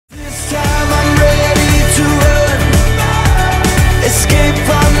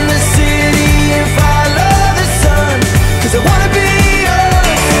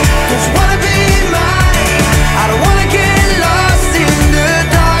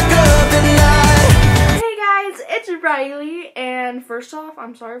Riley, and first off,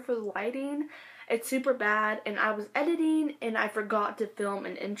 I'm sorry for the lighting. It's super bad, and I was editing, and I forgot to film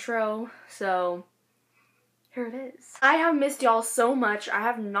an intro, so here it is. I have missed y'all so much. I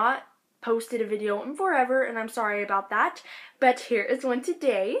have not posted a video in forever, and I'm sorry about that, but here is one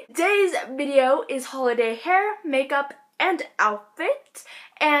today. Today's video is holiday hair, makeup, and outfit,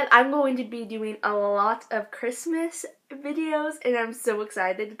 and I'm going to be doing a lot of Christmas videos, and I'm so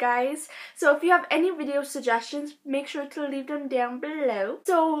excited, guys. So if you have any video suggestions, make sure to leave them down below.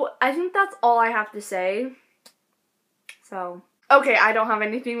 So I think that's all I have to say. So, okay, I don't have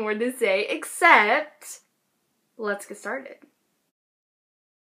anything more to say except let's get started.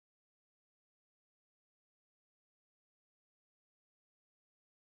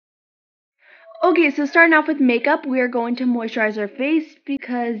 Okay, so starting off with makeup, we are going to moisturize our face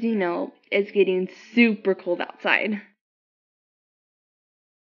because, you know, it's getting super cold outside.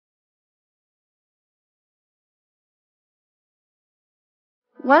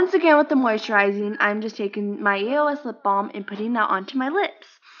 Once again with the moisturizing, I'm just taking my EOS lip balm and putting that onto my lips.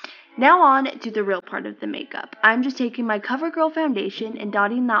 Now on to the real part of the makeup. I'm just taking my CoverGirl foundation and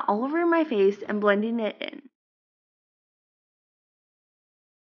dotting that all over my face and blending it in.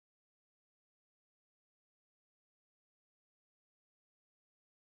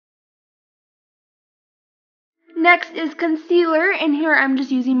 Next is concealer, and here I'm just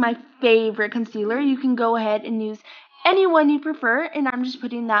using my favorite concealer. You can go ahead and use any one you prefer, and I'm just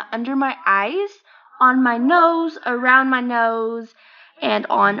putting that under my eyes, on my nose, around my nose, and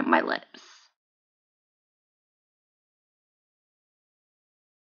on my lips.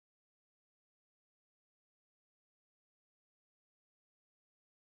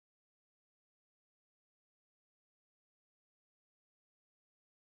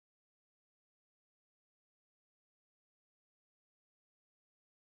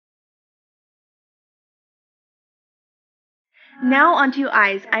 Now onto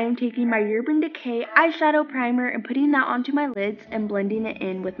eyes. I am taking my Urban Decay eyeshadow primer and putting that onto my lids and blending it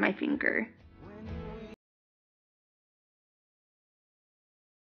in with my finger.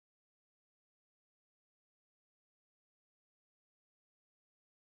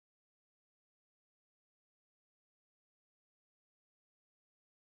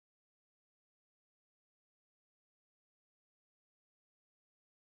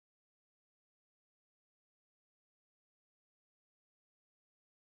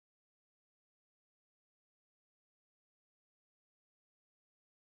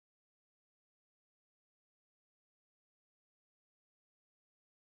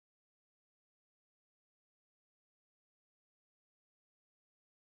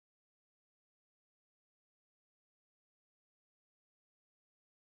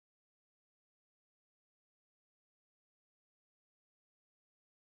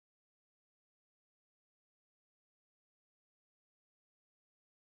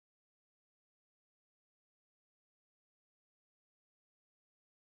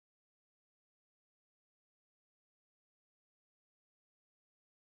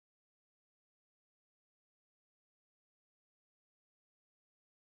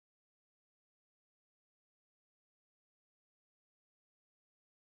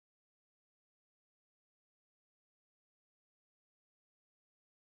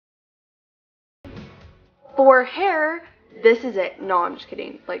 For hair, this is it. No, I'm just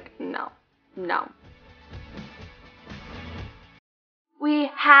kidding. Like, no. No.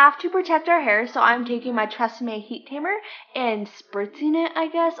 We have to protect our hair, so I'm taking my Tresemme heat tamer and spritzing it, I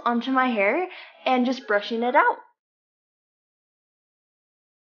guess, onto my hair and just brushing it out.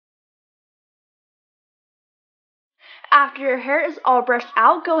 After your hair is all brushed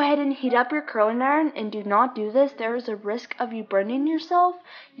out, go ahead and heat up your curling iron, and do not do this. There is a risk of you burning yourself.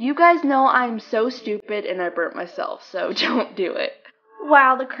 You guys know I'm so stupid and I burnt myself, so don't do it.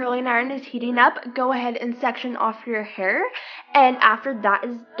 While the curling iron is heating up, go ahead and section off your hair, and after that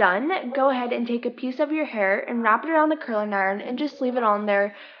is done, go ahead and take a piece of your hair and wrap it around the curling iron and just leave it on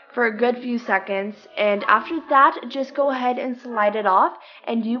there for a good few seconds, and after that, just go ahead and slide it off,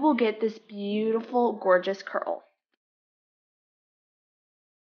 and you will get this beautiful, gorgeous curl.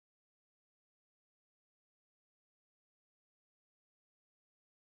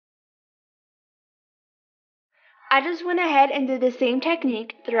 I just went ahead and did the same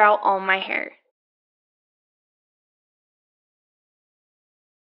technique throughout all my hair.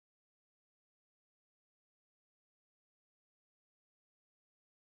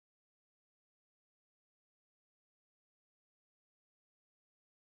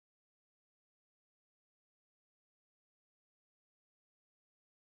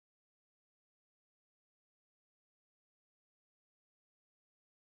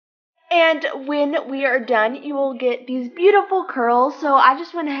 And when we are done, you will get these beautiful curls. So I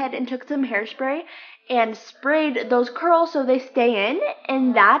just went ahead and took some hairspray and sprayed those curls so they stay in,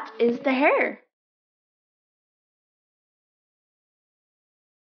 and that is the hair.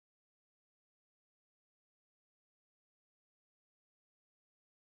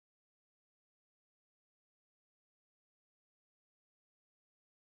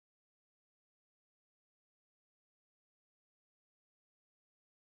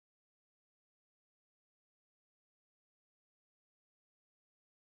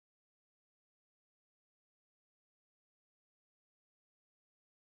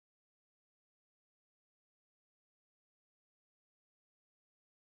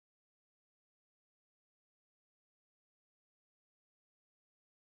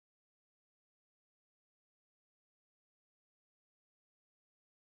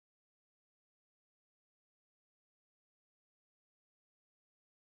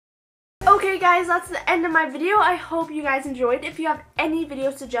 Okay guys, that's the end of my video. I hope you guys enjoyed. If you have any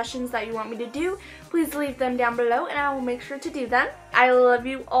video suggestions that you want me to do, please leave them down below and I will make sure to do them. I love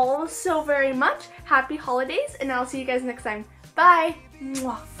you all so very much. Happy holidays, and I'll see you guys next time. Bye!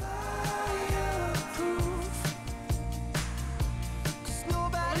 Mwah.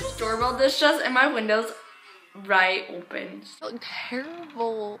 Doorbell dish just and my window's right open. So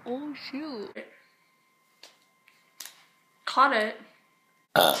terrible. Oh shoot. Caught it.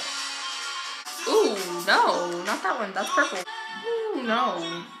 Ooh, no, not that one. That's purple. Ooh,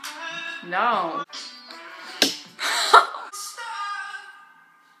 no. No.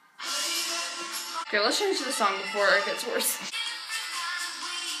 Okay, let's change the song before it gets worse.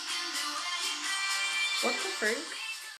 What the freak?